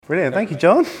Brilliant. Thank you,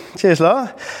 John. Cheers,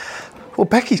 Lara. Well,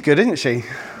 Becky's good, isn't she?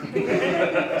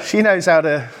 She knows how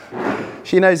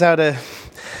to,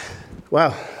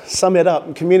 well, sum it up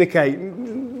and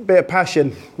communicate. Bit of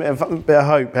passion, bit of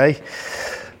hope, eh?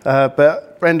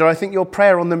 But Brenda, I think your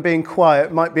prayer on them being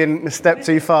quiet might be a step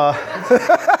too far.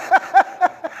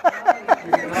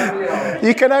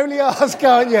 You can only ask,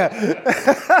 can't you?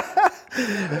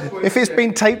 If it's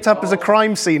been taped up as a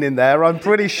crime scene in there, I'm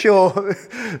pretty sure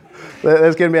that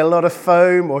there's going to be a lot of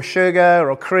foam or sugar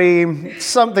or cream,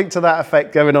 something to that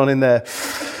effect going on in there.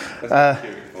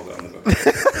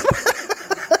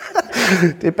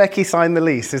 Did Becky sign the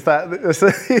lease? Is that? No,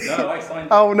 I signed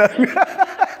it. Oh, no.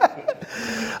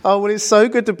 Oh, well, it's so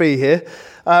good to be here.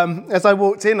 As I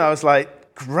walked in, I was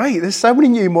like, great, there's so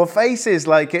many more faces.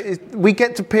 Like, we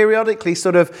get to periodically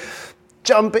sort of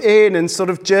jump in and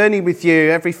sort of journey with you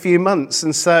every few months.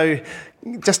 And so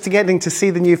just getting to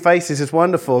see the new faces is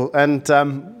wonderful. And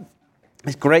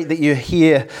it's great that you're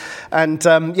here. And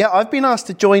I've been asked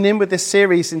to join in with this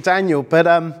series in Daniel. But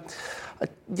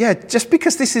just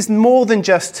because this is more than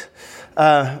just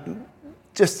a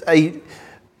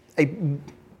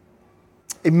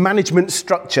management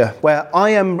structure where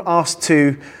I am asked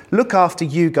to look after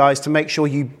you guys to make sure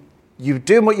you're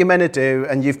doing what you're meant to do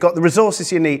and you've got the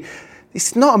resources you need.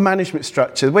 It's not a management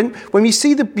structure. When you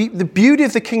see the beauty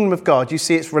of the kingdom of God, you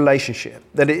see its relationship,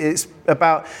 that it's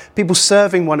about people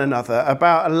serving one another,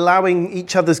 about allowing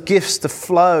each other's gifts to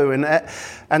flow.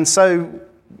 And so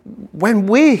when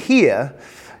we're here,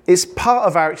 it's part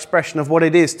of our expression of what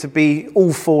it is to be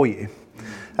all for you.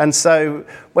 And so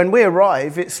when we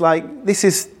arrive, it's like, this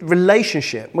is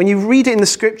relationship. When you read it in the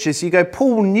scriptures, you go,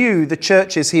 Paul knew the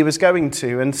churches he was going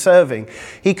to and serving.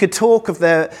 He could talk of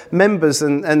their members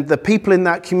and the people in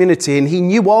that community, and he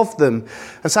knew of them.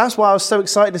 And so that's why I was so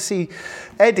excited to see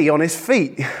Eddie on his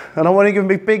feet. And I want to give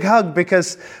him a big hug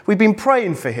because we've been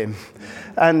praying for him.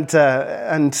 And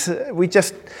we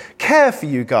just care for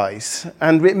you guys.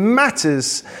 And it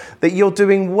matters that you're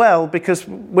doing well because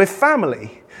we're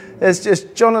family. As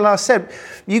John and I said,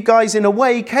 you guys in a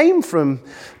way came from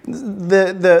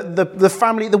the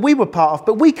family that we were part of,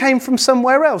 but we came from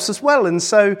somewhere else as well. And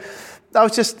so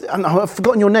I've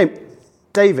forgotten your name,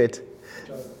 David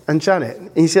and Janet.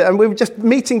 And he said, and we were just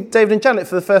meeting David and Janet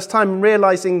for the first time and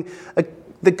realizing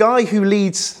the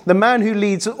man who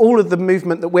leads all of the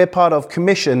movement that we're part of,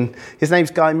 Commission, his name's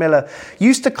Guy Miller,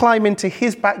 used to climb into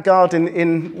his back garden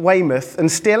in Weymouth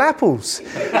and steal apples.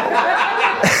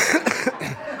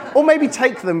 Or maybe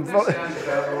take them.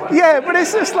 Yeah, but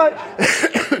it's just like...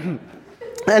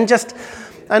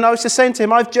 and I was just saying to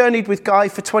him, I've journeyed with Guy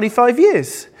for 25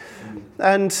 years.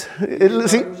 And... And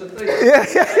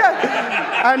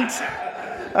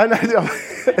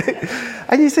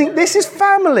you think, this is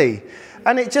family.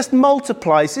 And it just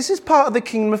multiplies. This is part of the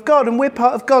kingdom of God, and we're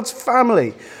part of God's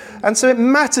family. And so it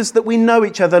matters that we know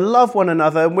each other, love one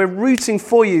another, and we're rooting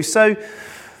for you. So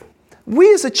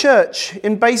we as a church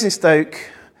in Basingstoke,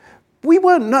 we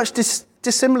weren't much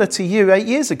dissimilar to you 8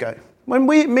 years ago. When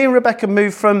me and Rebecca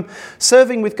moved from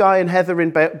serving with Guy and Heather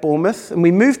in Bournemouth, and we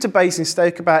moved to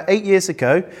Basingstoke about 8 years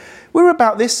ago, we were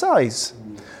about this size.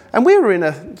 And we were in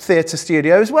a theatre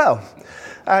studio as well.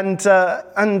 And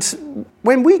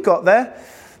when we got there,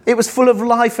 it was full of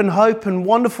life and hope and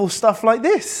wonderful stuff like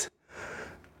this.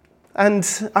 And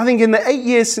I think in the 8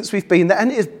 years since we've been there,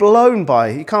 and it is blown by,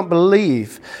 you can't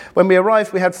believe. When we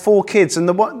arrived, we had 4 kids, and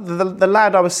the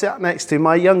lad I was sat next to,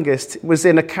 my youngest, was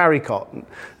in a carry cot,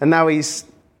 and now he's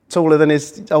taller than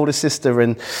his older sister.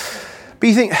 But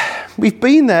you think, we've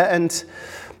been there, and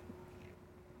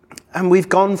we've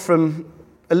gone from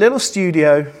a little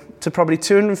studio to probably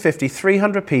 250,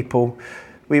 300 people.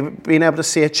 We've been able to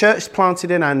see a church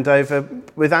planted in Andover.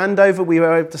 With Andover, we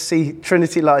were able to see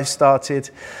Trinity Life started.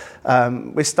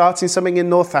 We're starting something in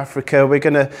North Africa.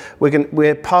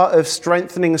 We're part of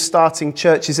strengthening and starting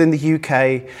churches in the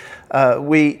UK.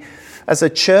 We, as a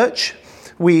church,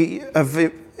 we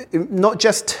have not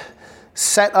just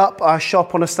set up our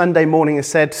shop on a Sunday morning and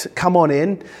said, come on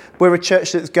in. We're a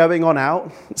church that's going on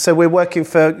out. So we're working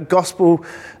for gospel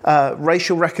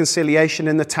racial reconciliation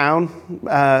in the town.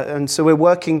 And so we're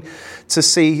working to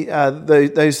see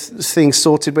those things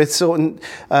sorted. We're sorting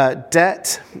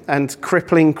debt and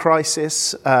crippling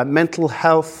crisis, mental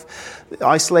health,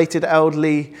 isolated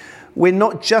elderly. We're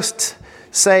not just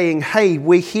saying, hey,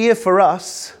 we're here for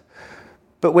us,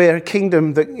 but we're a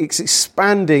kingdom that is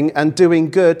expanding and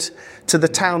doing good to the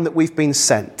town that we've been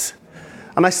sent.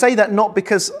 And I say that not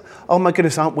because, oh my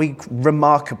goodness, aren't we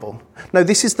remarkable? No,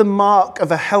 this is the mark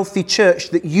of a healthy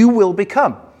church that you will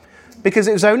become. Because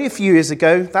it was only a few years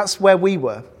ago, that's where we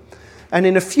were. And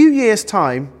in a few years'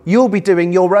 time, you'll be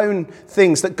doing your own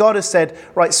things that God has said,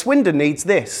 right, Swindon needs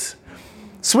this.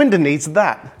 Swindon needs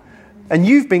that. And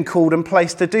you've been called and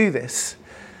placed to do this.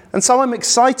 And so I'm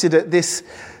excited at this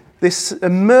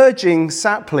emerging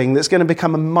sapling that's going to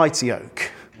become a mighty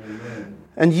oak. Amen.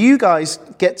 And you guys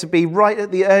get to be right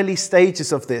at the early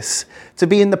stages of this, to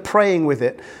be in the praying with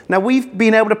it. Now, we've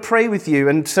been able to pray with you,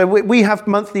 and so we have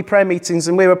monthly prayer meetings,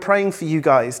 and we were praying for you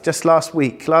guys just last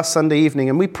Sunday evening,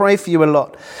 and we pray for you a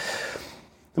lot.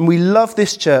 And we love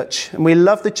this church, and we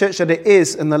love the church that it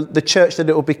is and the church that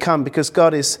it will become, because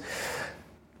God is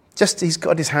he's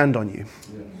got his hand on you.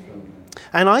 Yeah.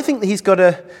 And I think that he's got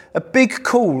a big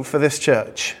call for this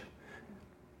church.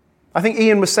 I think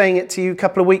Ian was saying it to you a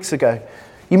couple of weeks ago.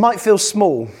 You might feel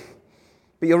small,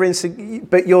 but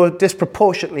you're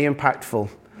disproportionately impactful.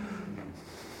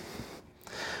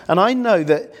 And I know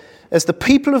that as the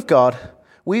people of God,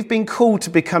 we've been called to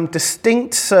become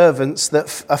distinct servants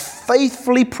that are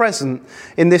faithfully present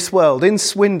in this world, in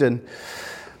Swindon.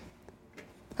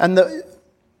 And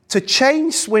to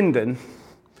change Swindon,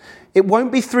 it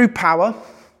won't be through power.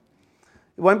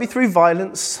 It won't be through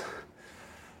violence,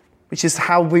 which is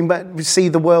how we see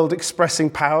the world expressing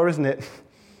power, isn't it?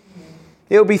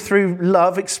 It'll be through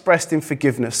love expressed in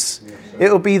forgiveness.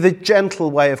 It'll be the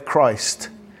gentle way of Christ.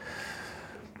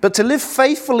 But to live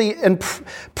faithfully and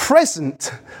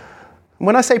present,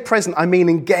 when I say present, I mean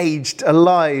engaged,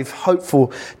 alive,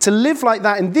 hopeful. To live like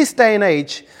that in this day and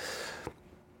age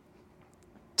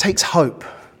takes hope.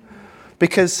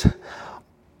 Because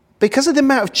of the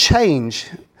amount of change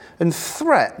and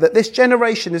threat that this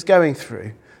generation is going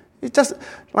through, it doesn't,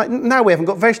 like now we haven't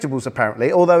got vegetables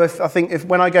apparently, although I think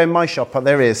when I go in my shop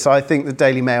there is, so I think the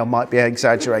Daily Mail might be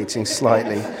exaggerating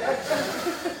slightly.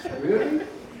 Really?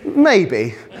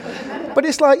 Maybe. But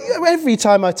it's like every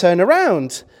time I turn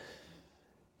around.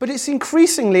 But it's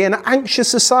increasingly an anxious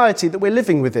society that we're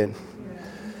living within.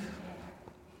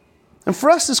 And for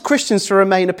us as Christians to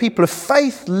remain a people of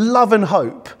faith, love and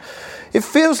hope, it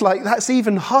feels like that's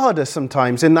even harder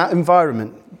sometimes in that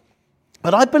environment.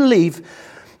 But I believe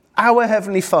our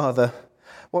Heavenly Father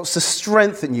wants to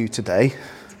strengthen you today,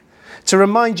 to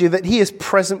remind you that he is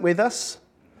present with us,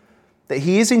 that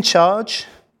he is in charge,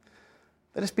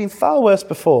 that it's been far worse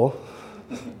before,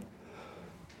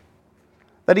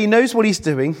 that he knows what he's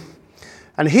doing,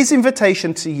 and his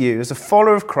invitation to you as a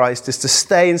follower of Christ is to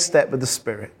stay in step with the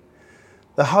Spirit.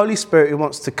 The Holy Spirit who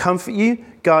wants to comfort you,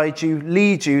 guide you,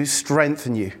 lead you,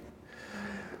 strengthen you.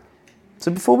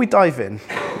 So before we dive in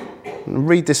and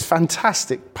read this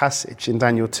fantastic passage in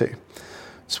Daniel 2, I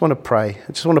just want to pray.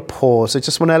 I just want to pause. I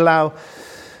just want to allow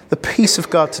the peace of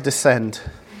God to descend.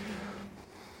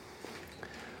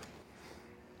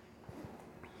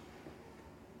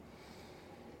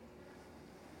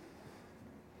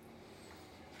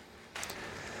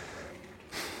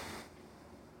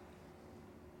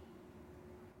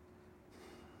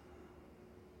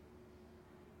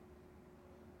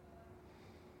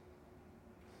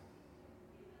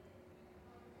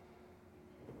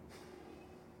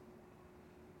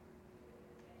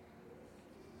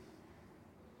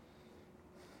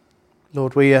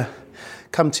 Lord, we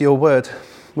come to your word.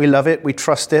 We love it. We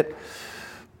trust it.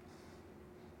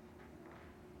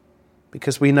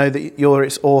 Because we know that you're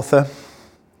its author.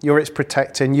 You're its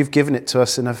protector. And you've given it to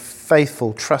us in a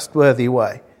faithful, trustworthy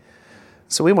way.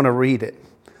 So we want to read it,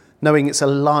 knowing it's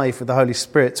alive with the Holy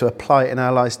Spirit to apply it in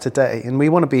our lives today. And we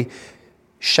want to be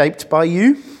shaped by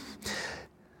you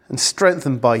and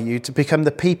strengthened by you to become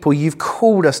the people you've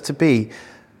called us to be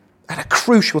at a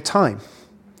crucial time.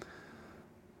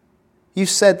 You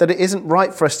said that it isn't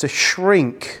right for us to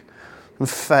shrink and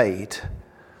fade,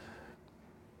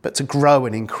 but to grow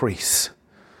and increase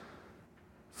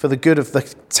for the good of the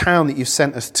town that you've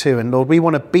sent us to. And Lord, we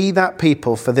want to be that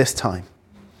people for this time.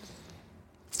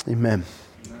 Amen.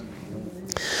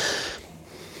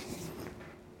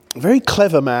 A very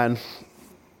clever man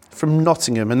from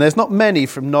Nottingham, and there's not many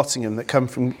from Nottingham that come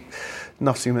from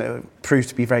Nottingham that prove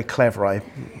to be very clever, I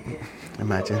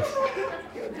imagine.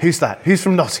 Who's that? Who's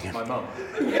from Nottingham? My mum.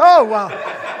 Oh, well,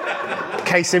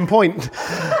 case in point.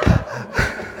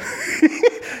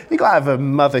 You've got to have a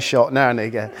mother shot now and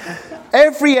again.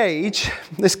 Every age,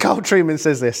 this Carl Trueman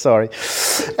says this, sorry.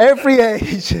 Every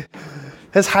age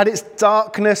has had its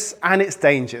darkness and its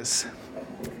dangers.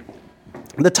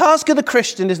 The task of the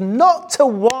Christian is not to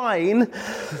whine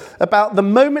about the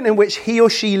moment in which he or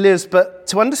she lives, but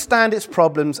to understand its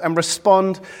problems and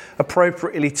respond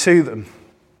appropriately to them.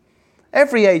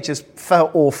 Every age has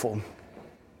felt awful.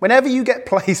 Whenever you get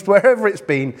placed, wherever it's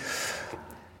been, it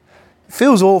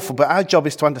feels awful, but our job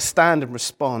is to understand and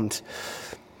respond.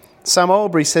 Sam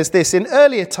Albury says this: in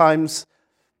earlier times,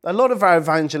 a lot of our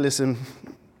evangelism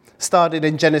started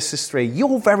in Genesis 3.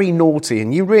 You're very naughty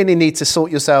and you really need to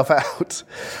sort yourself out.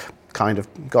 Kind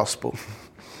of gospel.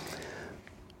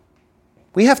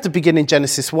 We have to begin in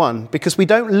Genesis 1 because we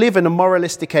don't live in a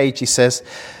moralistic age, he says,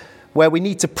 where we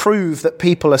need to prove that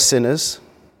people are sinners.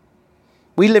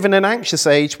 We live in an anxious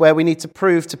age where we need to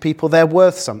prove to people they're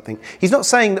worth something. He's not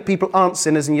saying that people aren't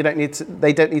sinners and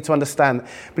they don't need to understand,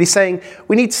 but he's saying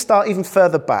we need to start even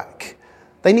further back.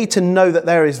 They need to know that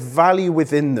there is value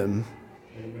within them.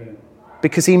 Amen.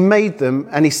 Because he made them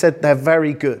and he said they're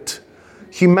very good.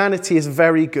 Humanity is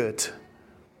very good.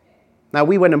 Now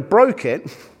we went and broke it,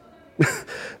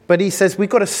 but he says we've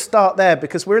got to start there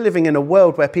because we're living in a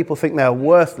world where people think they're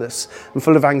worthless and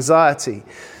full of anxiety.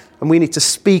 And we need to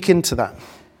speak into that.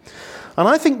 And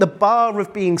I think the bar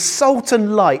of being salt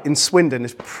and light in Swindon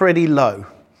is pretty low.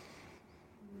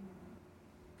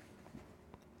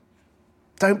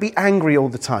 Don't be angry all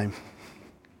the time.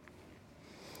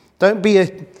 Don't be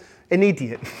an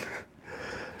idiot.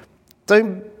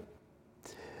 Don't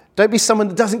be someone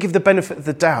that doesn't give the benefit of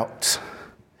the doubt.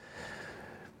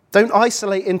 Don't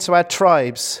isolate into our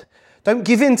tribes. Don't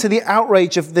give in to the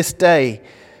outrage of this day.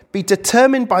 Be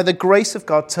determined by the grace of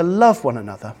God to love one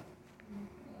another,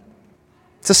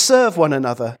 to serve one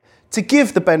another, to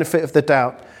give the benefit of the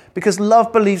doubt, because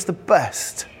love believes the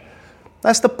best.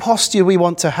 That's the posture we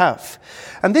want to have.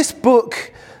 And this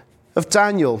book of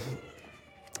Daniel,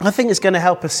 I think, is going to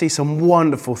help us see some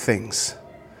wonderful things.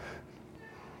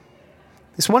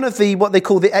 It's one of what they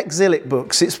call the exilic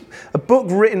books. It's a book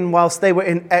written whilst they were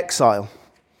in exile.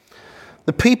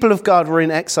 The people of God were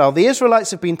in exile. The Israelites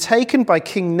have been taken by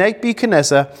King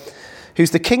Nebuchadnezzar,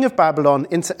 who's the king of Babylon,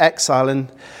 into exile.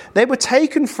 And they were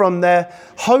taken from their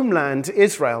homeland,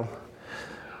 Israel,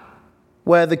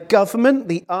 where the government,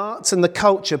 the arts, and the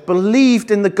culture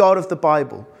believed in the God of the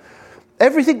Bible.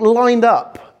 Everything lined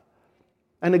up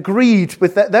and agreed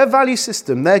with their value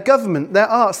system, their government, their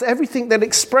arts, everything that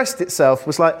expressed itself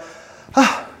was like,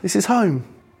 this is home.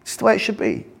 This is the way it should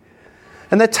be.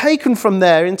 And they're taken from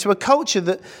there into a culture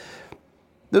that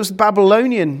was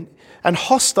Babylonian and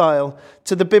hostile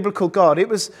to the biblical God. It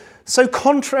was so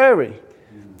contrary,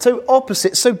 so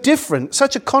opposite, so different,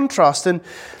 such a contrast. And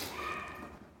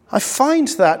I find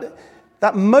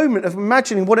that moment of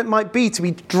imagining what it might be to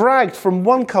be dragged from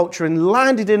one culture and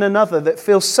landed in another that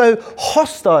feels so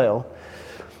hostile,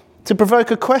 to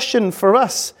provoke a question for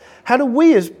us. How do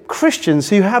we as Christians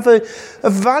who have a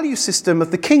value system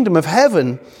of the kingdom of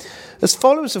heaven, as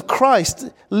followers of Christ,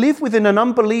 live within an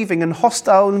unbelieving and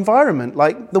hostile environment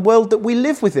like the world that we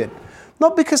live within?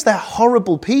 Not because they're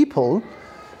horrible people,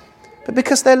 but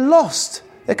because they're lost,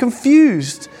 they're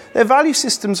confused, their value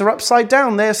systems are upside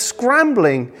down, they're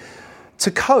scrambling to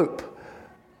cope.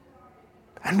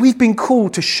 And we've been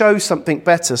called to show something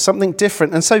better, something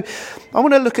different. And so I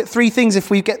want to look at three things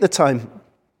if we get the time.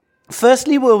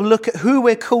 Firstly, we'll look at who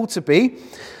we're called to be.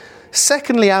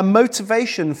 Secondly, our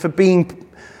motivation for being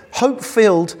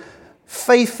hope-filled,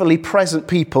 faithfully present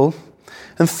people.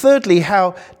 And thirdly,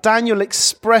 how Daniel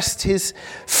expressed his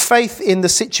faith in the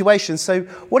situation. So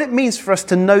what it means for us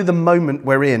to know the moment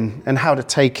we're in and how to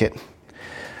take it.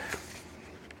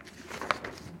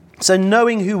 So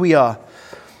knowing who we are.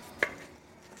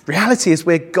 Reality is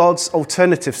we're God's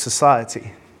alternative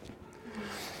society.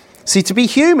 See, to be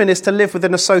human is to live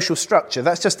within a social structure.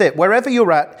 That's just it. Wherever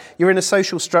you're at, you're in a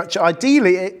social structure.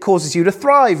 Ideally, it causes you to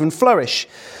thrive and flourish.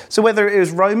 So whether it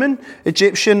is Roman,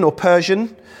 Egyptian, or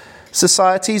Persian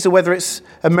societies, or whether it's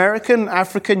American,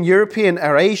 African, European,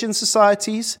 or Asian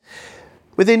societies,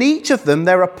 within each of them,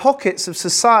 there are pockets of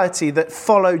society that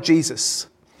follow Jesus.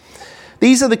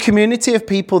 These are the community of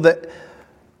people that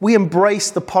we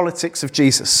embrace the politics of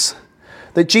Jesus.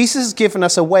 That Jesus has given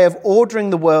us a way of ordering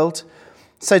the world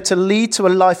so to lead to a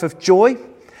life of joy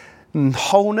and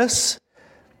wholeness.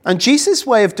 And Jesus'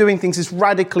 way of doing things is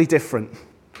radically different.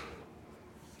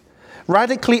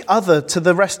 Radically other to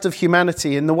the rest of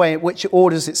humanity in the way in which it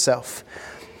orders itself.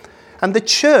 And the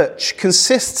church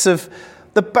consists of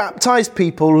the baptized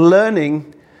people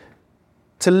learning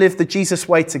to live the Jesus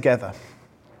way together.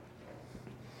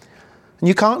 And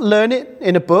you can't learn it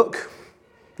in a book.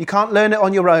 You can't learn it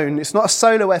on your own. It's not a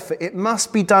solo effort. It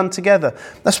must be done together.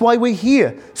 That's why we're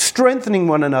here, strengthening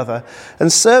one another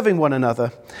and serving one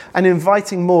another and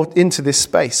inviting more into this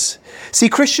space. See,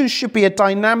 Christians should be a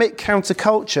dynamic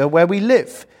counterculture where we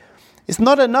live. It's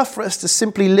not enough for us to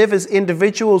simply live as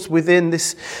individuals within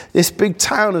this big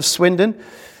town of Swindon.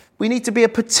 We need to be a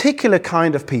particular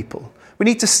kind of people. We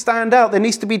need to stand out. There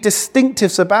needs to be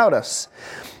distinctives about us.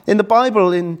 In the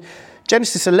Bible, in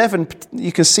Genesis 11,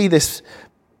 you can see this.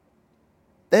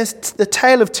 There's the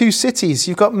tale of two cities.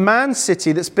 You've got man's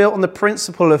city that's built on the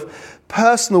principle of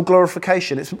personal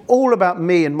glorification. It's all about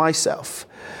me and myself.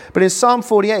 But in Psalm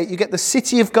 48, you get the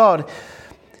city of God.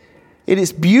 It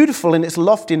is beautiful in its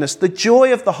loftiness, the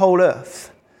joy of the whole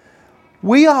earth.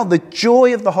 We are the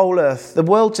joy of the whole earth. The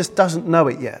world just doesn't know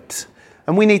it yet.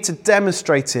 And we need to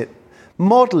demonstrate it,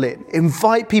 model it,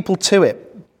 invite people to it.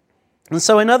 And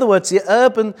so, in other words, the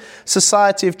urban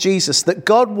society of Jesus that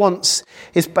God wants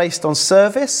is based on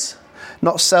service,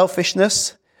 not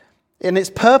selfishness. And its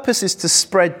purpose is to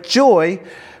spread joy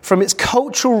from its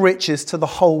cultural riches to the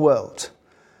whole world.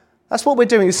 That's what we're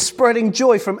doing, is spreading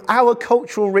joy from our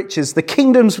cultural riches, the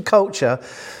kingdom's culture,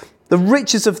 the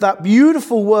riches of that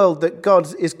beautiful world that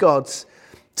God is God's,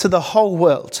 to the whole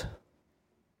world.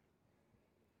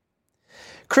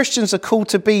 Christians are called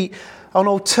to be an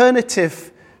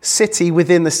alternative city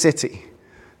within the city.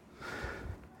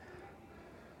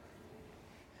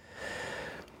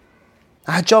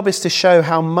 Our job is to show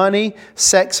how money,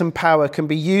 sex and power can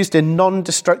be used in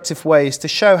non-destructive ways, to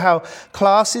show how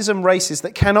classes and races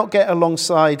that cannot get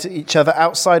alongside each other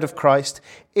outside of Christ,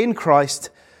 in Christ,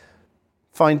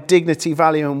 find dignity,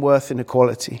 value and worth in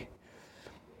equality.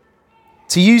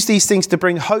 To use these things to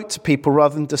bring hope to people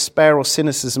rather than despair or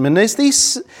cynicism. And there's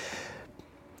these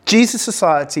Jesus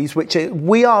societies, which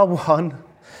we are one,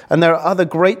 and there are other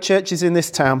great churches in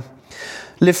this town,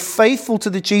 live faithful to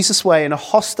the Jesus way in a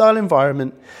hostile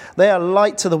environment. They are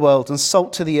light to the world and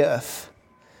salt to the earth.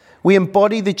 We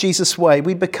embody the Jesus way.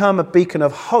 We become a beacon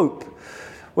of hope.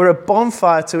 We're a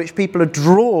bonfire to which people are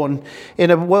drawn in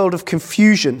a world of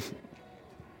confusion.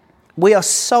 We are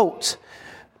salt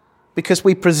because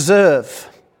we preserve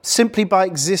simply by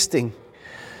existing.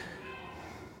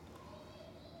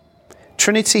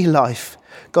 Trinity life.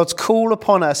 God's call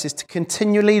upon us is to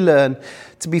continually learn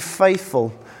to be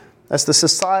faithful as the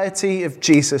society of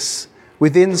Jesus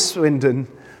within Swindon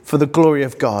for the glory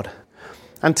of God,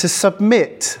 and to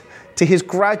submit to his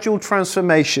gradual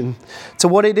transformation to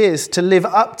what it is to live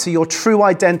up to your true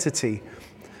identity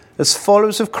as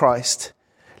followers of Christ,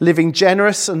 living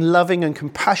generous and loving and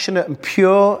compassionate and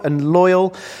pure and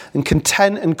loyal and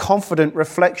content and confident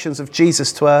reflections of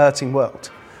Jesus to a hurting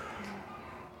world.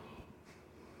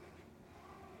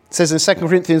 It says in 2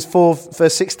 Corinthians 4,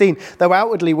 verse 16, though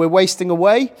outwardly we're wasting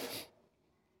away.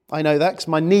 I know that because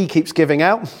my knee keeps giving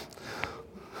out.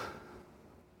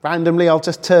 Randomly, I'll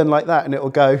just turn like that and it'll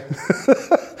go.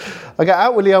 I go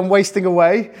outwardly, I'm wasting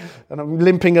away and I'm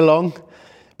limping along.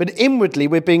 But inwardly,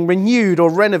 we're being renewed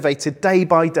or renovated day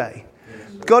by day.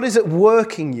 God is at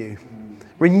work in you,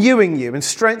 renewing you and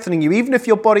strengthening you, even if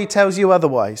your body tells you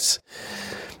otherwise.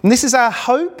 And this is our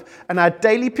hope and our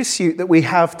daily pursuit that we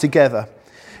have together,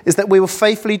 is that we will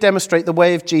faithfully demonstrate the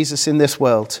way of Jesus in this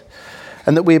world,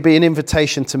 and that we'll be an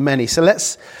invitation to many. So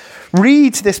let's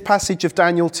read this passage of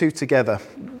Daniel 2 together.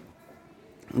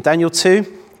 Daniel 2,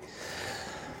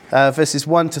 verses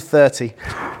 1 to 30.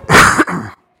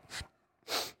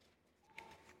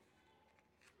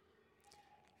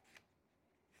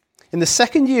 In the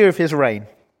second year of his reign,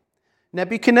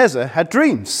 Nebuchadnezzar had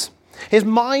dreams. His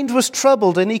mind was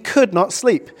troubled and he could not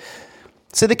sleep.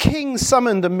 So the king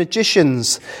summoned the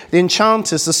magicians, the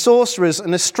enchanters, the sorcerers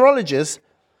and astrologers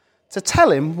to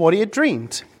tell him what he had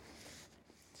dreamed.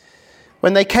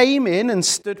 When they came in and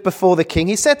stood before the king,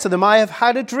 he said to them, I have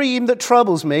had a dream that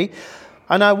troubles me,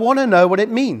 and I want to know what it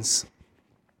means.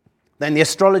 Then the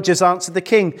astrologers answered the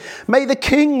king, may the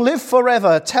king live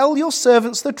forever. Tell your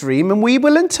servants the dream, and we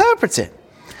will interpret it.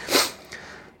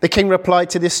 The king replied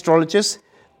to the astrologers,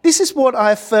 this is what I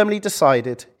have firmly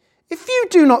decided. If you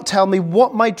do not tell me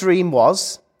what my dream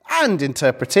was and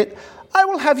interpret it, I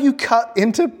will have you cut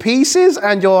into pieces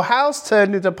and your house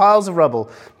turned into piles of rubble.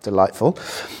 Delightful.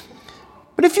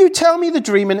 But if you tell me the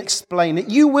dream and explain it,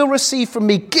 you will receive from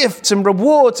me gifts and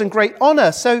rewards and great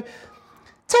honor. So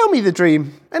tell me the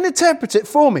dream and interpret it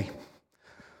for me.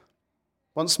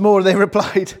 Once more they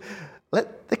replied,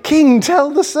 let the king tell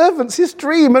the servants his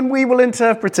dream and we will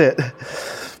interpret it.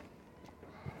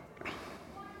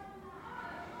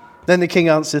 Then the king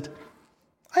answered,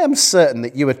 I am certain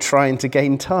that you are trying to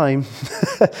gain time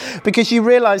because you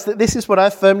realize that this is what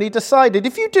I've firmly decided.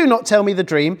 If you do not tell me the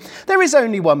dream, there is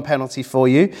only one penalty for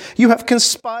you. You have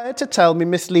conspired to tell me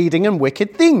misleading and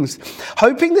wicked things,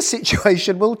 hoping the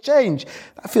situation will change.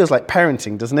 That feels like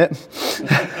parenting, doesn't it?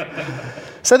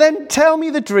 So then tell me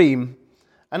the dream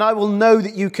and I will know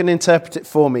that you can interpret it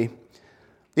for me.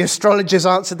 The astrologers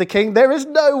answered the king, there is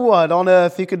no one on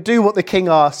earth who can do what the king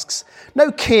asks.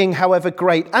 No king, however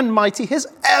great and mighty, has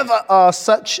ever asked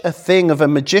such a thing of a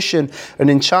magician, an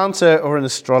enchanter, or an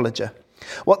astrologer.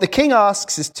 What the king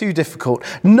asks is too difficult.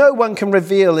 No one can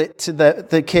reveal it to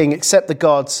the king except the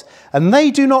gods, and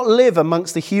they do not live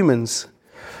amongst the humans.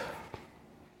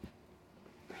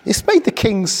 This made the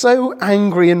king so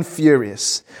angry and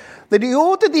furious that he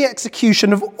ordered the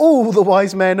execution of all the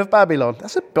wise men of Babylon.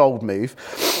 That's a bold move.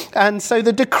 And so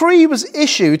the decree was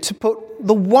issued to put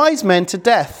the wise men to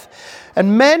death,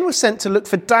 and men were sent to look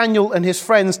for Daniel and his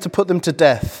friends to put them to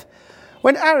death.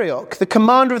 When Arioch, the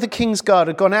commander of the king's guard,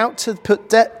 had gone out to put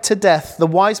to death the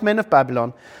wise men of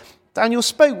Babylon, Daniel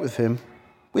spoke with him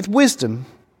with wisdom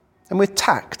and with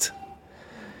tact.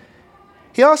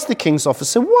 He asked the king's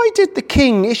officer, why did the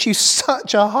king issue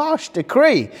such a harsh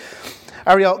decree?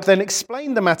 Arioch then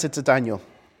explained the matter to Daniel.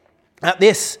 At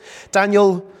this,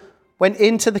 Daniel went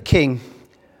in to the king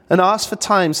and asked for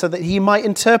time so that he might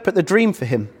interpret the dream for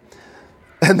him.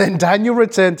 And then Daniel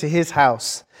returned to his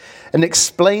house and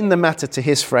explained the matter to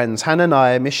his friends,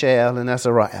 Hananiah, Mishael, and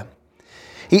Azariah.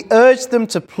 He urged them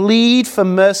to plead for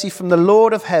mercy from the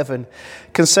Lord of heaven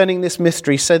concerning this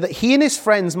mystery, so that he and his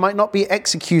friends might not be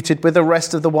executed with the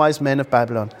rest of the wise men of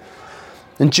Babylon.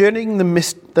 And during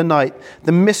the night,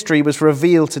 the mystery was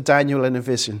revealed to Daniel in a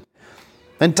vision.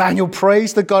 And Daniel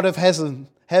praised the God of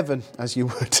heaven, as you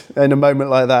would in a moment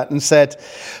like that, and said,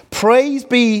 praise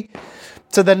be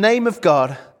to the name of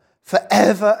God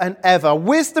forever and ever.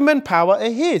 Wisdom and power are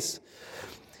his.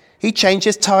 He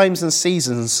changes times and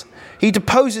seasons. He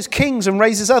deposes kings and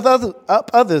raises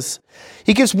up others.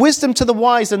 He gives wisdom to the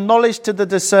wise and knowledge to the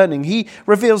discerning. He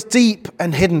reveals deep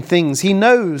and hidden things. He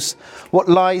knows what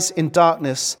lies in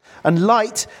darkness, and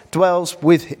light dwells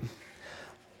with him.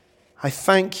 I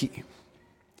thank you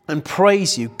and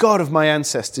praise you, God of my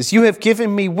ancestors. You have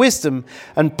given me wisdom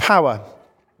and power.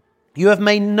 You have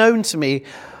made known to me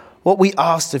what we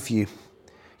asked of you.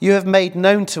 You have made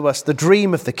known to us the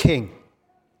dream of the king.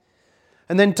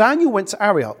 And then Daniel went to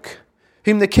Arioch,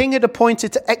 whom the king had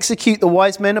appointed to execute the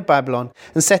wise men of Babylon,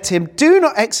 and said to him, do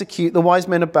not execute the wise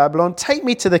men of Babylon. Take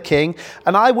me to the king,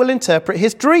 and I will interpret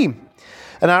his dream.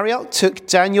 And Arioch took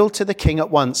Daniel to the king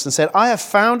at once and said, I have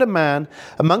found a man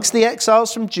amongst the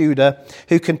exiles from Judah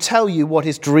who can tell you what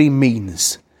his dream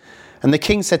means. And the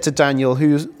king said to Daniel,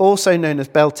 who is also known as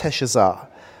Belteshazzar,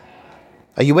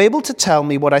 are you able to tell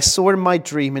me what I saw in my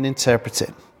dream and interpret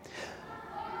it?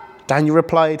 Daniel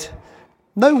replied,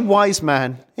 no wise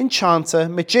man, enchanter,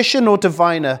 magician, or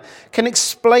diviner can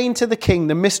explain to the king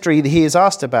the mystery that he is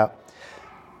asked about.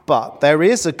 But there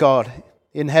is a God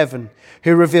in heaven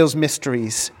who reveals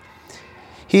mysteries.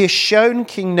 He has shown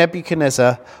King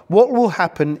Nebuchadnezzar what will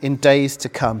happen in days to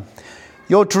come.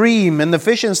 Your dream and the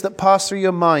visions that pass through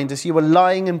your mind as you were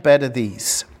lying in bed are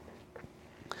these.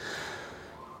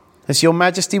 As your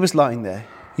majesty was lying there,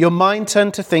 your mind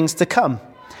turned to things to come.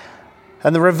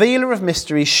 And the revealer of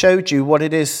mysteries showed you what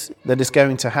it is that is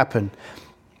going to happen.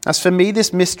 As for me,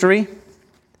 this mystery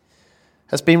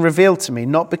has been revealed to me,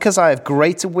 not because I have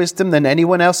greater wisdom than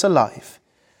anyone else alive,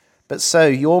 but so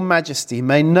your majesty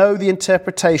may know the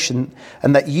interpretation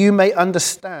and that you may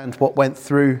understand what went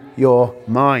through your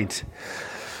mind.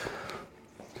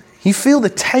 You feel the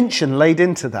tension laid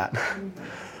into that.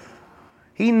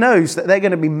 He knows that they're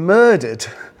going to be murdered.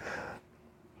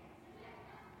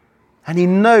 And he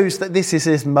knows that this is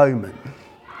his moment.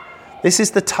 This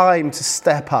is the time to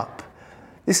step up.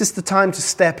 This is the time to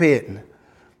step in.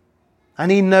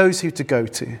 And he knows who to go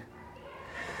to.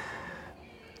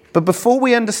 But before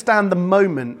we understand the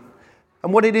moment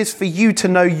and what it is for you to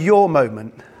know your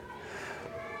moment,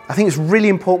 I think it's really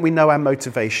important we know our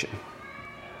motivation.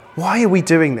 Why are we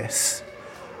doing this?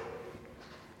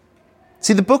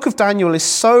 See, the book of Daniel is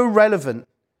so relevant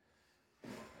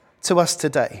to us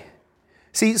today.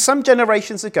 See, some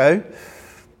generations ago,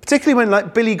 particularly when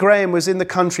Billy Graham was in the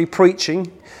country preaching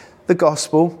the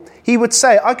gospel, he would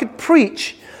say, I could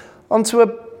preach onto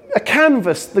a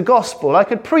canvas the gospel. I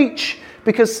could preach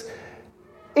because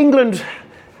England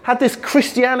had this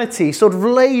Christianity sort of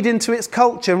laid into its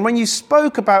culture. And when you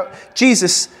spoke about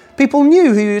Jesus, people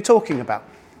knew who you were talking about.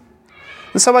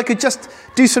 And so I could just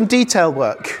do some detail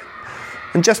work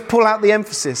and just pull out the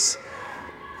emphasis.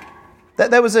 That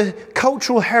there was a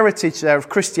cultural heritage there of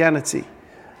Christianity.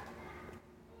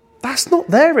 That's not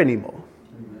there anymore.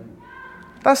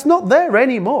 That's not there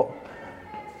anymore.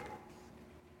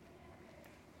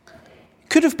 It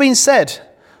could have been said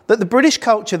that the British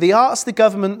culture, the arts, the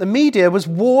government, the media was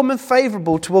warm and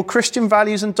favourable to all Christian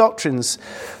values and doctrines.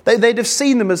 They'd have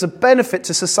seen them as a benefit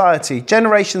to society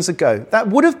generations ago. That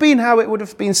would have been how it would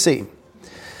have been seen.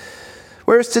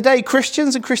 Whereas today,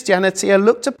 Christians and Christianity are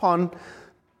looked upon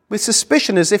with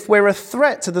suspicion as if we're a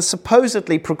threat to the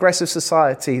supposedly progressive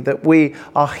society that we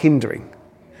are hindering.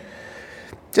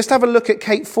 Just have a look at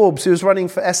Kate Forbes, who was running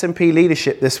for SNP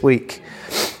leadership this week,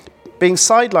 being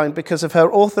sidelined because of her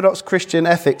orthodox Christian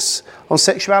ethics on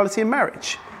sexuality and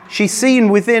marriage. She's seen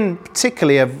within,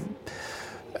 particularly of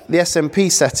the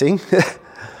SNP setting,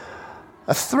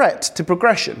 a threat to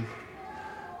progression,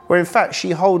 where in fact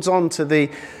she holds on to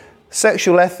the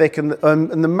sexual ethic and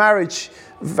the marriage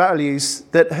values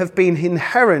that have been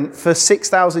inherent for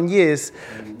 6,000 years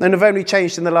and have only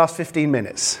changed in the last 15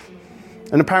 minutes.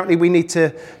 And apparently we need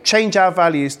to change our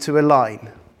values to align.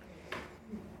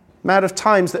 Amount of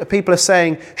times that people are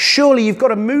saying, surely you've got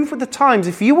to move with the times.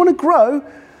 If you want to grow,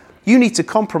 you need to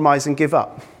compromise and give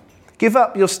up. Give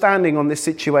up your standing on this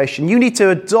situation. You need to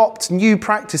adopt new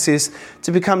practices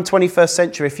to become 21st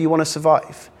century if you want to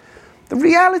survive. The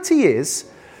reality is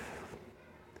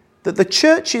that the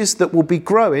churches that will be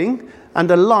growing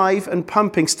and alive and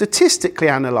pumping, statistically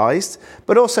analysed,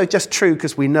 but also just true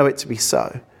because we know it to be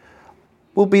so,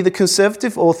 will be the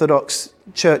conservative Orthodox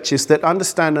churches that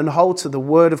understand and hold to the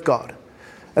Word of God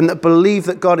and that believe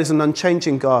that God is an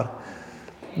unchanging God.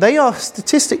 They are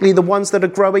statistically the ones that are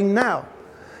growing now.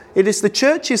 It is the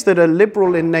churches that are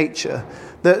liberal in nature,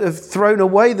 that have thrown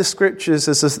away the scriptures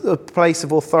as a place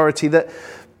of authority, that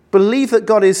believe that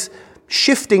God is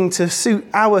shifting to suit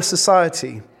our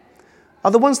society,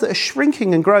 are the ones that are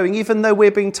shrinking and growing, even though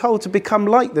we're being told to become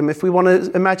like them if we want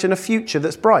to imagine a future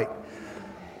that's bright.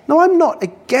 No, I'm not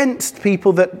against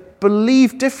people that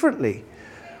believe differently.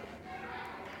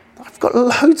 I've got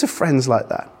loads of friends like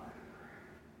that.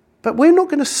 But we're not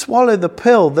going to swallow the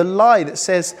pill, the lie that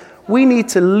says we need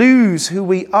to lose who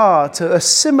we are, to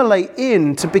assimilate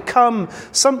in, to become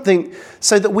something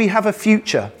so that we have a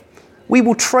future. We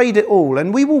will trade it all,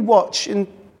 and we will watch in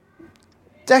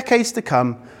decades to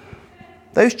come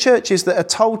those churches that are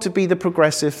told to be the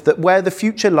progressive, that where the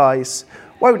future lies,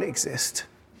 won't exist.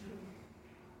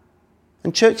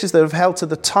 And churches that have held to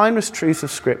the timeless truth of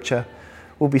Scripture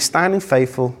will be standing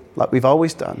faithful like we've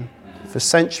always done for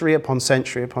century upon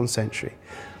century upon century.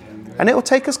 And it will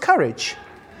take us courage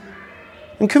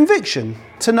and conviction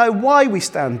to know why we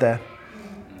stand there.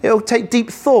 It will take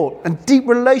deep thought and deep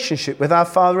relationship with our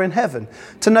Father in heaven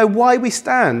to know why we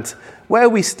stand, where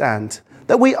we stand,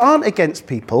 that we aren't against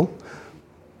people.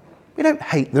 We don't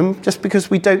hate them just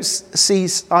because we don't see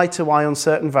eye to eye on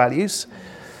certain values.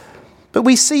 But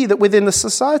we see that within the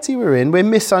society we're in, we're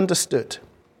misunderstood.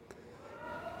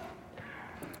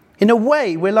 In a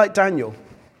way, we're like Daniel.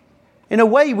 In a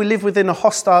way, we live within a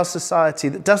hostile society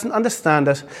that doesn't understand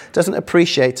us, doesn't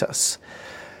appreciate us.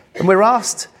 And we're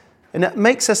asked, and it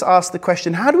makes us ask the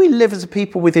question, how do we live as a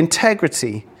people with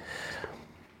integrity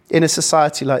in a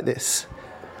society like this?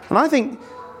 And I think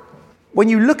when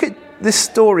you look at this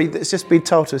story that's just been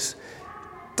told us,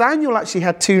 Daniel actually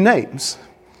had two names.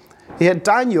 He had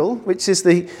Daniel, which is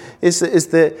the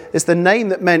name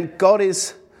that meant God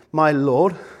is my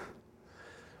Lord,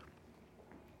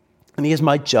 and he is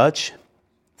my judge.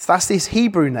 So that's his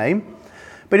Hebrew name.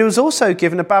 But he was also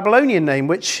given a Babylonian name,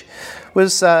 which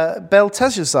was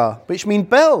Belteshazzar, which means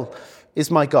Bel is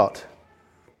my God.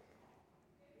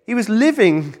 He was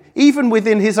living, even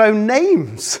within his own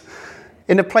names,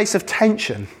 in a place of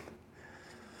tension.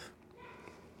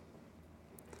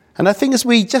 And I think as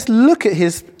we just look at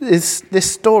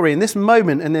this story and this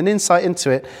moment and an insight into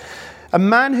it, a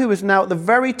man who is now at the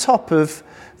very top of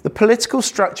the political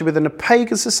structure within a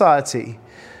pagan society,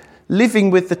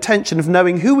 living with the tension of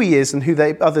knowing who he is and who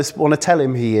others want to tell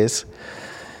him he is,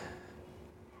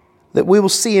 that we will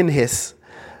see in his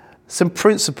some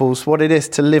principles, what it is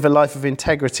to live a life of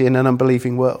integrity in an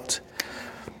unbelieving world.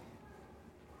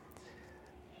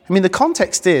 I mean, the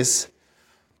context is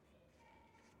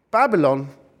Babylon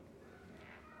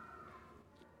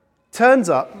turns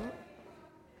up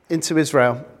into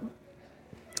Israel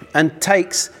and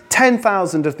takes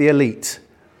 10,000 of the elite.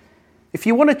 If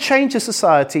you want to change a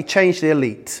society, change the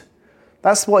elite.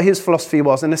 That's what his philosophy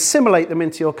was, and assimilate them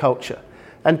into your culture.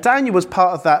 And Daniel was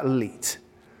part of that elite.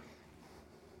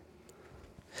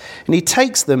 And he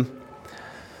takes them,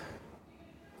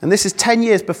 and this is 10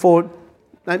 years before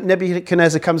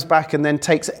Nebuchadnezzar comes back and then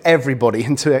takes everybody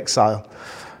into exile.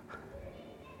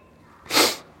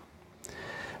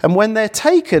 And when they're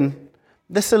taken,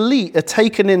 this elite are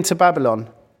taken into Babylon.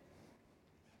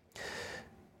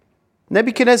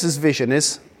 Nebuchadnezzar's vision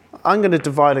is, I'm going to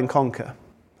divide and conquer.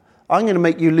 I'm going to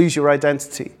make you lose your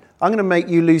identity. I'm going to make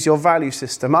you lose your value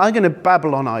system. I'm going to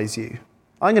Babylonize you.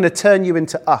 I'm going to turn you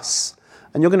into us.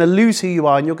 And you're going to lose who you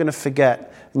are, and you're going to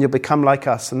forget, and you'll become like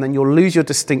us, and then you'll lose your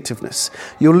distinctiveness.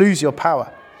 You'll lose your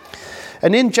power.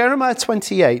 And in Jeremiah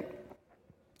 28,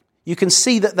 you can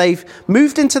see that they've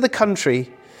moved into the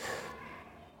country,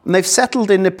 and they've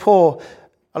settled in Nippur,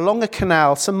 along a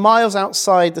canal some miles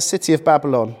outside the city of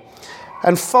Babylon.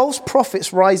 And false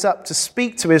prophets rise up to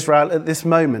speak to Israel at this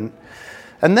moment.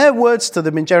 And their words to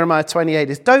them in Jeremiah 28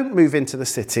 is, don't move into the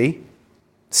city,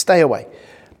 stay away.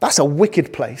 That's a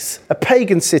wicked place, a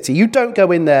pagan city. You don't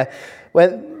go in there.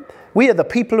 Where we are the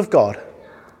people of God.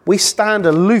 We stand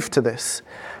aloof to this,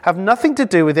 have nothing to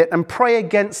do with it, and pray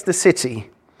against the city.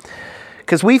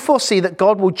 Because we foresee that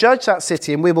God will judge that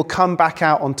city and we will come back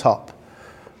out on top.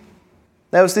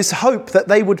 There was this hope that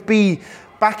they would be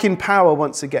back in power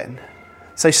once again.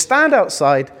 So stand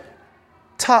outside,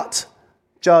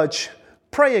 judge,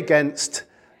 pray against,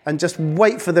 and just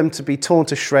wait for them to be torn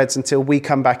to shreds until we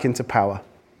come back into power.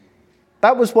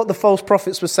 That was what the false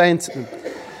prophets were saying to them.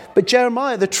 But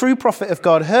Jeremiah, the true prophet of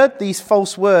God, heard these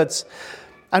false words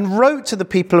and wrote to the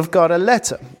people of God a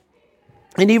letter.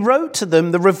 And he wrote to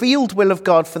them the revealed will of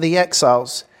God for the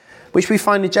exiles, which we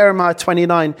find in Jeremiah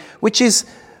 29, which is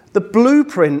the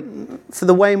blueprint for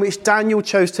the way in which Daniel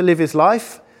chose to live his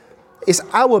life. Is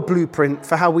our blueprint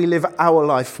for how we live our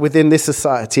life within this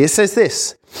society. It says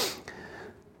this: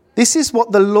 this is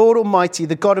what the Lord Almighty,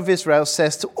 the God of Israel,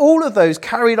 says to all of those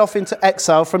carried off into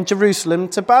exile from Jerusalem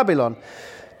to Babylon.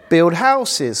 Build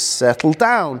houses, settle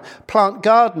down, plant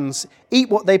gardens, eat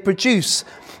what they produce,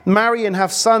 marry and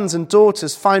have sons and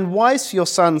daughters, find wives for your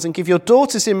sons and give your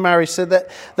daughters in marriage so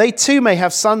that they too may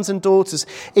have sons and daughters.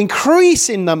 Increase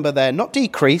in number there, not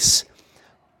decrease.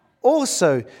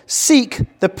 Also,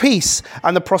 seek the peace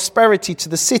and the prosperity to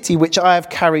the city which I have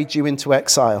carried you into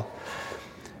exile.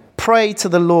 Pray to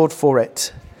the Lord for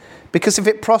it, because if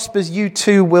it prospers, you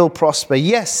too will prosper.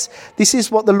 Yes, this is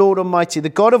what the Lord Almighty, the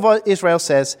God of Israel,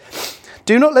 says.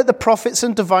 Do not let the prophets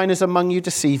and diviners among you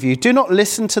deceive you. Do not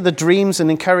listen to the dreams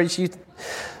and encourage you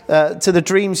to the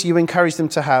dreams you encourage them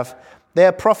to have. They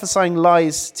are prophesying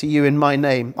lies to you in my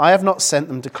name. I have not sent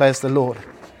them, declares the Lord.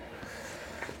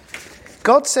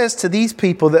 God says to these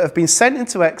people that have been sent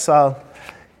into exile,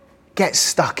 get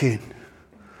stuck in.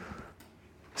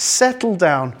 Settle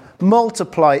down,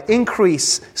 multiply,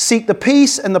 increase, seek the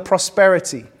peace and the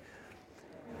prosperity.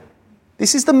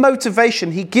 This is the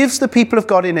motivation he gives the people of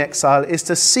God in exile, is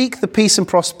to seek the peace and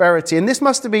prosperity. And this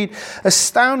must have been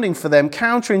astounding for them,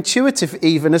 counterintuitive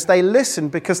even, as they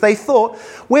listened, because they thought,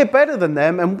 we're better than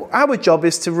them and our job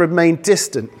is to remain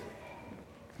distant.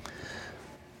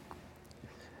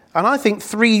 And I think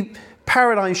 3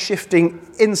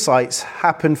 paradigm-shifting insights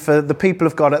happened for the people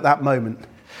of God at that moment.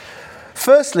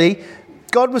 Firstly,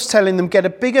 God was telling them, get a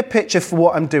bigger picture for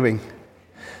what I'm doing.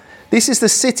 This is the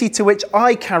city to which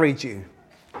I carried you.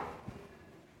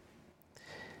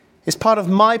 It's part of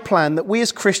my plan that we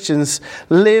as Christians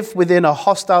live within a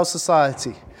hostile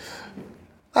society.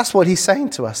 That's what he's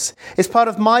saying to us. It's part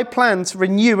of my plan to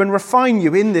renew and refine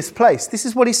you in this place. This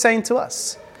is what he's saying to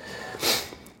us.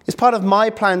 It's part of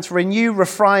my plan to renew,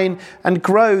 refine, and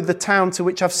grow the town to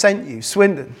which I've sent you,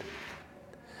 Swindon.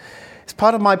 It's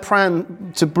part of my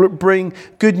plan to bring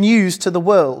good news to the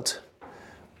world.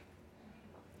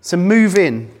 So move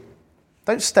in.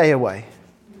 Don't stay away.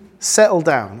 Settle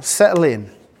down. Settle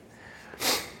in.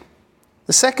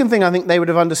 The second thing I think they would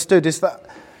have understood is that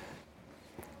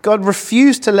God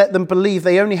refused to let them believe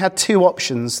they only had 2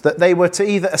 options, that they were to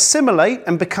either assimilate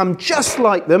and become just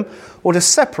like them, or to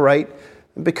separate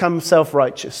and become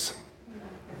self-righteous.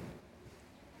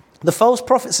 The false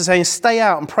prophets are saying, stay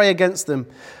out and pray against them.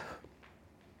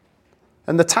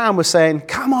 And the town was saying,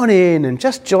 come on in and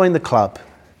just join the club.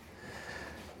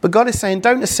 But God is saying,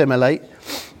 don't assimilate.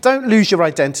 Don't lose your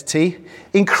identity.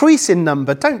 Increase in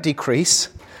number. Don't decrease.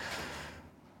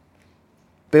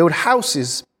 Build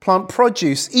houses. Plant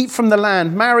produce. Eat from the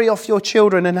land. Marry off your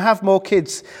children and have more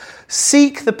kids.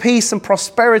 Seek the peace and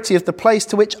prosperity of the place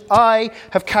to which I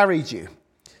have carried you.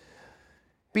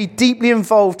 Be deeply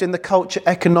involved in the culture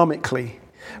economically.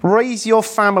 Raise your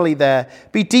family there.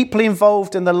 Be deeply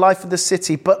involved in the life of the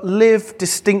city, but live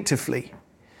distinctively.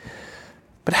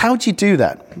 But how do you do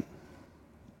that?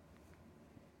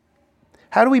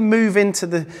 How do we move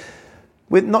into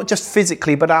with not just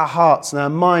physically, but our hearts and our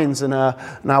minds and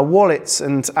our wallets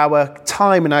and our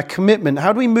time and our commitment?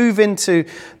 How do we move into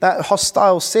that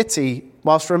hostile city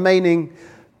whilst remaining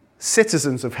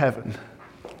citizens of heaven?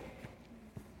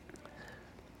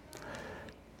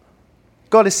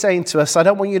 God is saying to us, I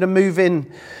don't want you to move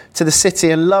in to the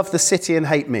city and love the city and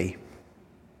hate me.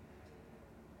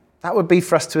 That would be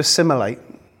for us to assimilate.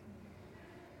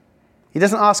 He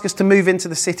doesn't ask us to move into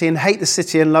the city and hate the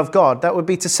city and love God. That would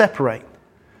be to separate.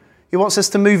 He wants us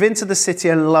to move into the city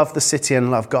and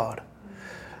love God.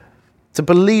 To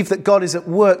believe that God is at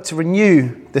work to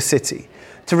renew the city,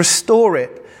 to restore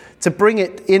it, to bring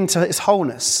it into its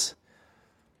wholeness.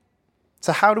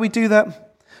 So how do we do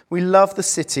that? We love the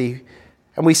city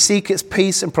and we seek its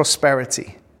peace and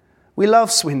prosperity. We love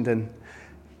Swindon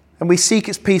and we seek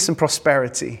its peace and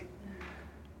prosperity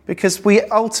because we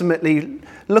ultimately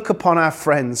look upon our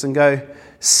friends and go,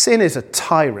 sin is a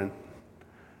tyrant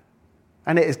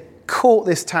and it has caught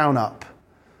this town up.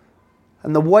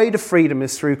 And the way to freedom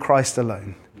is through Christ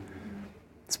alone.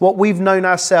 It's what we've known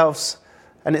ourselves,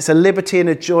 and it's a liberty and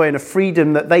a joy and a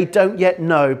freedom that they don't yet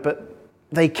know, but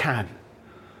they can.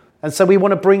 And so we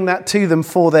want to bring that to them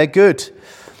for their good.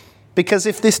 Because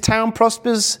if this town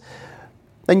prospers,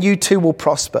 then you too will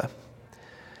prosper.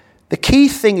 The key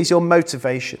thing is your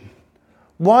motivation.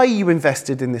 Why are you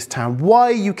invested in this town? Why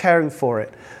are you caring for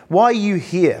it? Why are you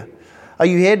here? Are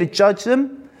you here to judge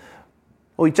them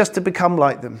or just to become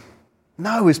like them?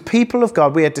 No, as people of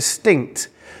God, we are distinct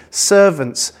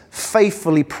servants,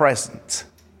 faithfully present.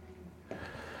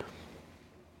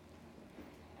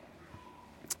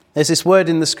 There's this word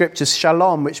in the scriptures,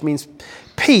 shalom, which means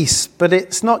peace, but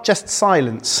it's not just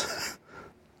silence.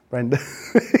 Brenda,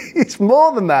 it's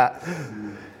more than that,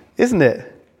 isn't it?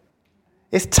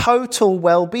 It's total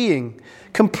well-being,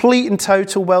 complete and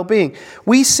total well-being.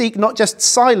 We seek not just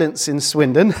silence in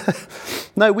Swindon.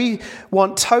 No, we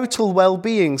want total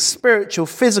well-being, spiritual,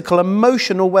 physical,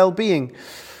 emotional well-being.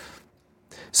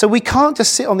 So we can't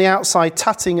just sit on the outside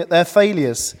tutting at their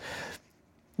failures.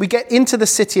 We get into the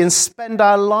city and spend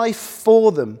our life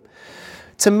for them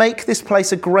to make this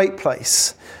place a great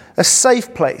place, a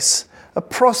safe place, a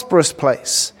prosperous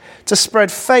place, to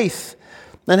spread faith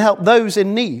and help those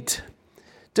in need.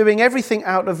 Doing everything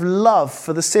out of love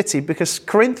for the city, because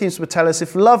Corinthians would tell us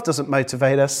if love doesn't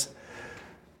motivate us,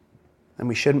 then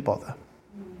we shouldn't bother.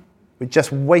 We're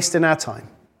just wasting our time.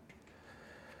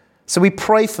 So we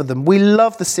pray for them. We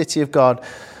love the city of God.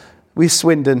 We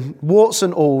Swindon, warts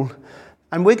and all,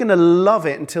 and we're going to love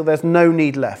it until there's no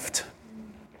need left.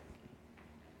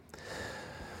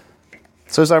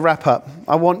 So as I wrap up,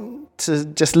 I want to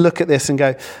just look at this and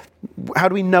go, how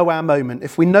do we know our moment?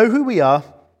 If we know who we are,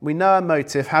 we know our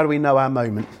motive, how do we know our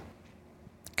moment?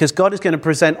 Because God is going to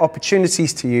present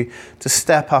opportunities to you to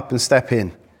step up and step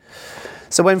in.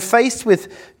 So when faced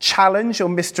with challenge or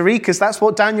mystery, because that's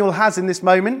what Daniel has in this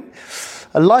moment,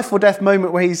 a life or death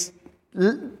moment where he's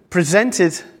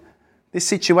presented this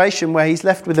situation where he's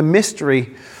left with a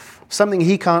mystery, something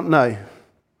he can't know.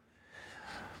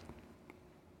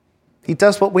 He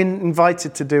does what we're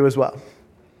invited to do as well,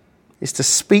 is to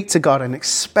speak to God and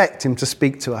expect him to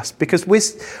speak to us, because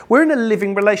we're in a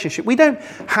living relationship. We don't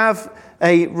have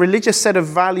a religious set of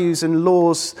values and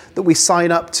laws that we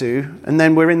sign up to and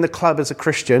then we're in the club as a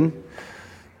Christian.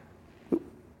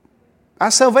 Our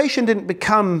salvation didn't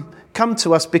come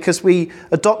to us because we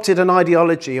adopted an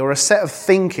ideology or a set of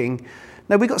thinking.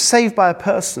 No, we got saved by a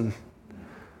person.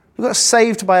 We got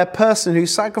saved by a person who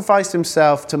sacrificed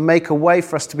himself to make a way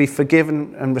for us to be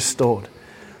forgiven and restored.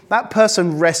 That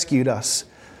person rescued us.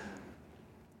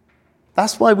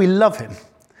 That's why we love him.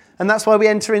 And that's why we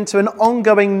enter into an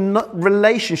ongoing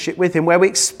relationship with him where we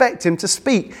expect him to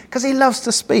speak, because he loves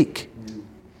to speak.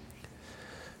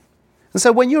 And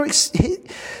so when you're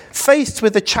faced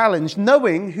with a challenge,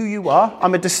 knowing who you are,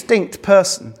 I'm a distinct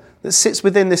person that sits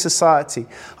within this society.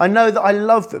 I know that I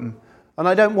love them and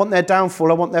I don't want their downfall,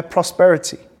 I want their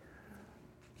prosperity.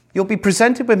 You'll be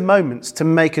presented with moments to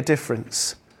make a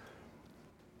difference.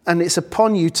 And it's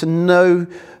upon you to know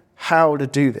how to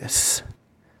do this.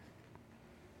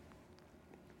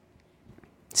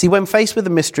 See, when faced with a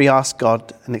mystery, ask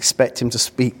God and expect him to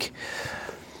speak.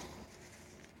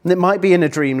 And it might be in a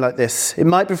dream like this. It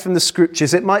might be from the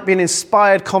scriptures. It might be an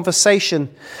inspired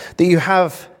conversation that you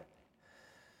have.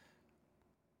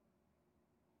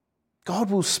 God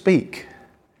will speak.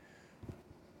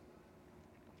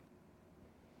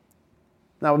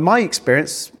 Now, in my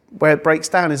experience, where it breaks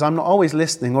down is I'm not always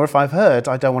listening, or if I've heard,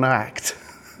 I don't want to act.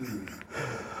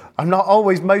 I'm not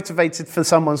always motivated for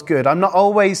someone's good. I'm not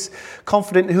always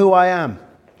confident in who I am.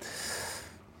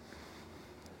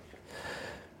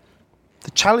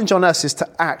 The challenge on us is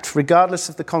to act regardless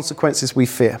of the consequences we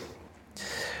fear.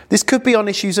 This could be on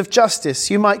issues of justice.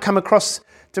 You might come across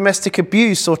domestic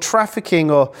abuse or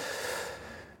trafficking, or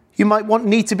you might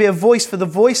need to be a voice for the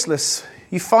voiceless.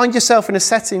 You find yourself in a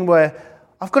setting where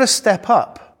I've got to step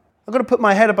up. I've got to put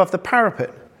my head above the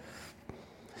parapet.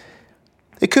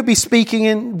 It could be speaking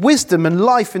in wisdom and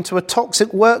life into a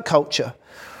toxic work culture.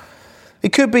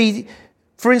 It could be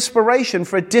for inspiration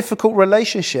for a difficult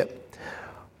relationship.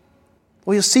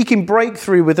 Or you're seeking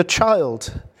breakthrough with a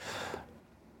child.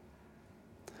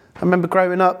 I remember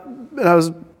growing up, and I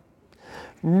was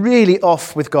really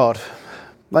off with God,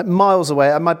 like miles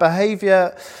away. And my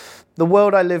behavior, the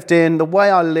world I lived in, the way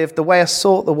I lived, the way I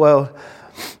saw the world,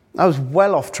 I was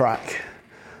well off track.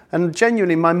 And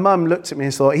genuinely, my mum looked at me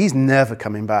and thought, he's never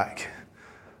coming back.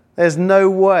 There's no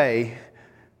way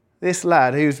this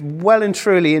lad, who's well and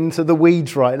truly into the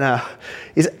weeds right now,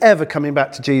 is ever coming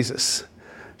back to Jesus.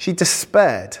 She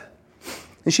despaired.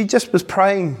 And she just was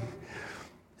praying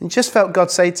and just felt God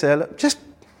say to her, look, just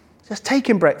take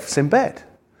him breakfast in bed.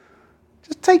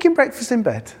 Just take him breakfast in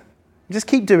bed. Just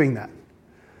keep doing that.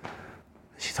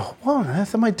 She thought, what on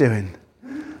earth am I doing?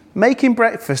 Making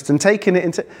breakfast and taking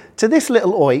it to this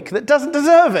little oik that doesn't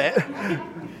deserve it.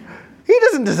 He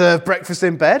doesn't deserve breakfast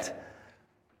in bed.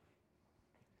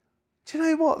 Do you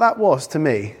know what that was to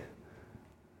me?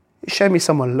 It showed me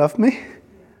someone loved me,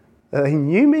 that they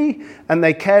knew me, and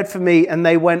they cared for me, and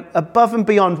they went above and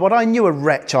beyond what I knew a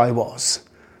wretch I was.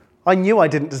 I knew I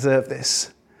didn't deserve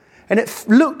this. And it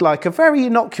looked like a very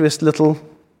innocuous little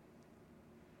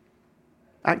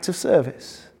act of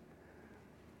service.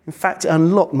 In fact, it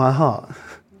unlocked my heart.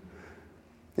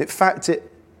 In fact,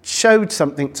 it showed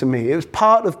something to me. It was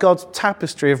part of God's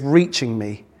tapestry of reaching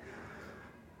me.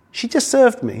 She just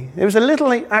served me. It was a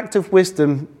little act of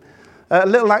wisdom, a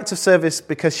little act of service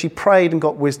because she prayed and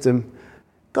got wisdom.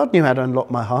 God knew how to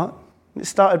unlock my heart. It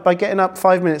started by getting up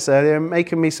 5 minutes earlier and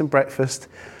making me some breakfast.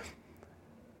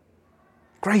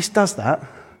 Grace does that.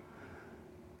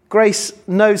 Grace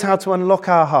knows how to unlock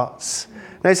our hearts,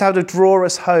 knows how to draw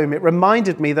us home. It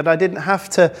reminded me that I didn't have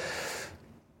to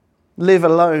live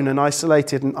alone and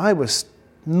isolated, and I was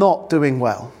not doing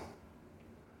well.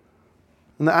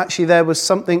 And that actually there was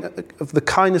something of the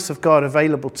kindness of God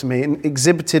available to me and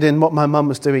exhibited in what my mum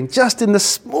was doing, just in the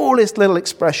smallest little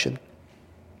expression.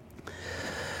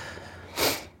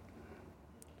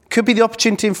 Could be the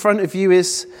opportunity in front of you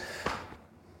is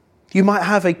you might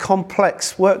have a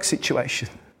complex work situation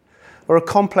or a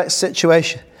complex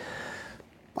situation.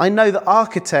 I know that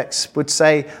architects would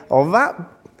say, oh,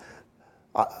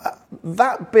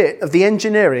 that bit of the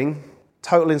engineering,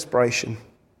 total inspiration.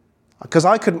 Because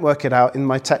I couldn't work it out in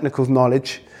my technical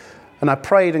knowledge. And I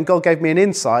prayed and God gave me an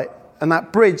insight. And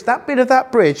that bridge, that bit of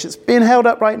that bridge that's being held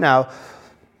up right now,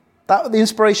 the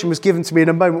inspiration was given to me in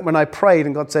a moment when I prayed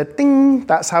and God said, ding,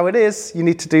 that's how it is. You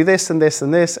need to do this and this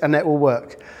and this and it will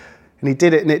work. And he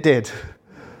did it and it did.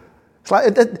 It's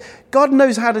like God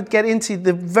knows how to get into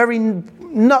the very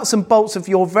nuts and bolts of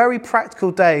your very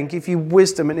practical day and give you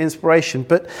wisdom and inspiration.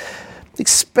 But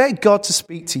expect God to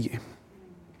speak to you.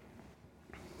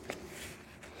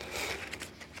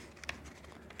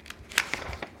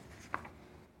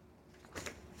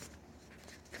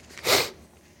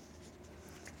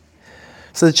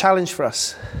 So the challenge for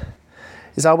us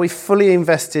is, are we fully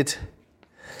invested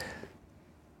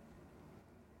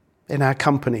in our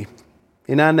company,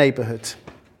 in our neighbourhood,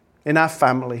 in our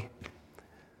family,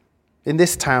 in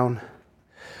this town?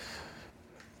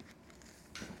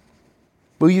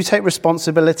 Will you take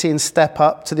responsibility and step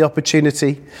up to the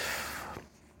opportunity?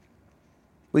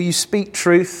 Will you speak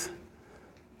truth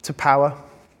to power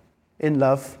in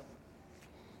love?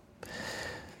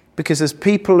 Because as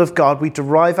people of God, we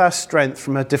derive our strength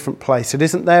from a different place. It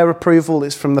isn't their approval,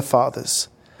 it's from the Father's.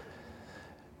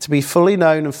 To be fully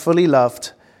known and fully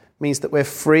loved means that we're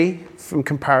free from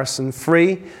comparison,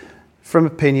 free from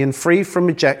opinion, free from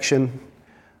rejection,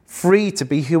 free to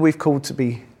be who we've called to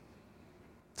be,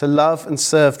 to love and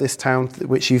serve this town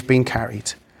which you've been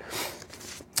carried.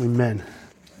 Amen.